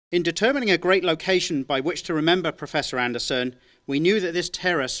In determining a great location by which to remember Professor Anderson, we knew that this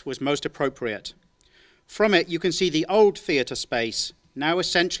terrace was most appropriate. From it, you can see the old theatre space, now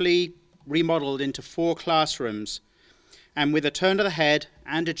essentially remodeled into 4 classrooms, and with a turn of the head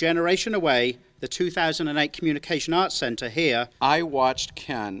and a generation away, the 2008 Communication Arts Center here. I watched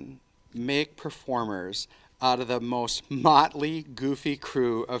Ken make performers out of the most motley, goofy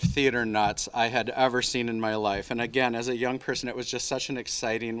crew of theater nuts I had ever seen in my life. And again, as a young person, it was just such an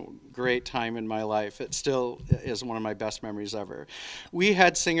exciting, great time in my life. It still is one of my best memories ever. We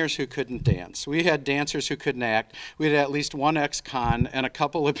had singers who couldn't dance. We had dancers who couldn't act. We had at least one ex-con and a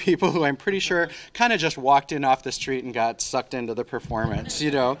couple of people who I'm pretty sure kind of just walked in off the street and got sucked into the performance, you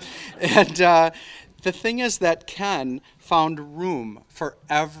know. And the thing is that Ken found room for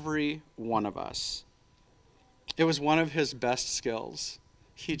every one of us. It was one of his best skills.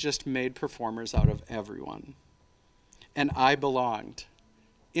 He just made performers out of everyone. And I belonged,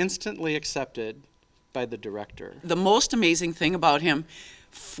 instantly accepted by the director. The most amazing thing about him,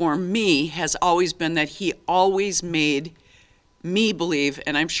 for me, has always been that he always made me believe,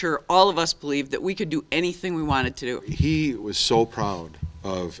 and I'm sure all of us believe, that we could do anything we wanted to do. He was so proud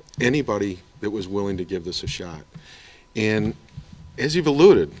of anybody that was willing to give this a shot. And as you've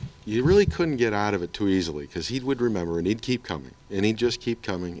alluded, you really couldn't get out of it too easily, because he would remember and he'd keep coming, and he'd just keep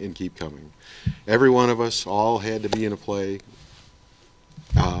coming and keep coming. Every one of us all had to be in a play,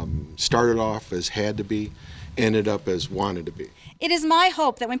 started off as had to be, ended up as wanted to be. It is my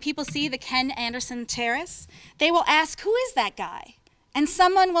hope that when people see the Ken Anderson Terrace, they will ask, who is that guy? And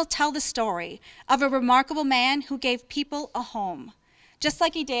someone will tell the story of a remarkable man who gave people a home, just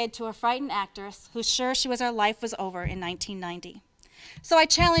like he did to a frightened actress who's sure her life was over in 1990. So I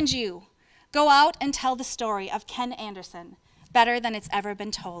challenge you, go out and tell the story of Ken Anderson better than it's ever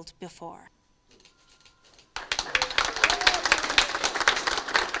been told before.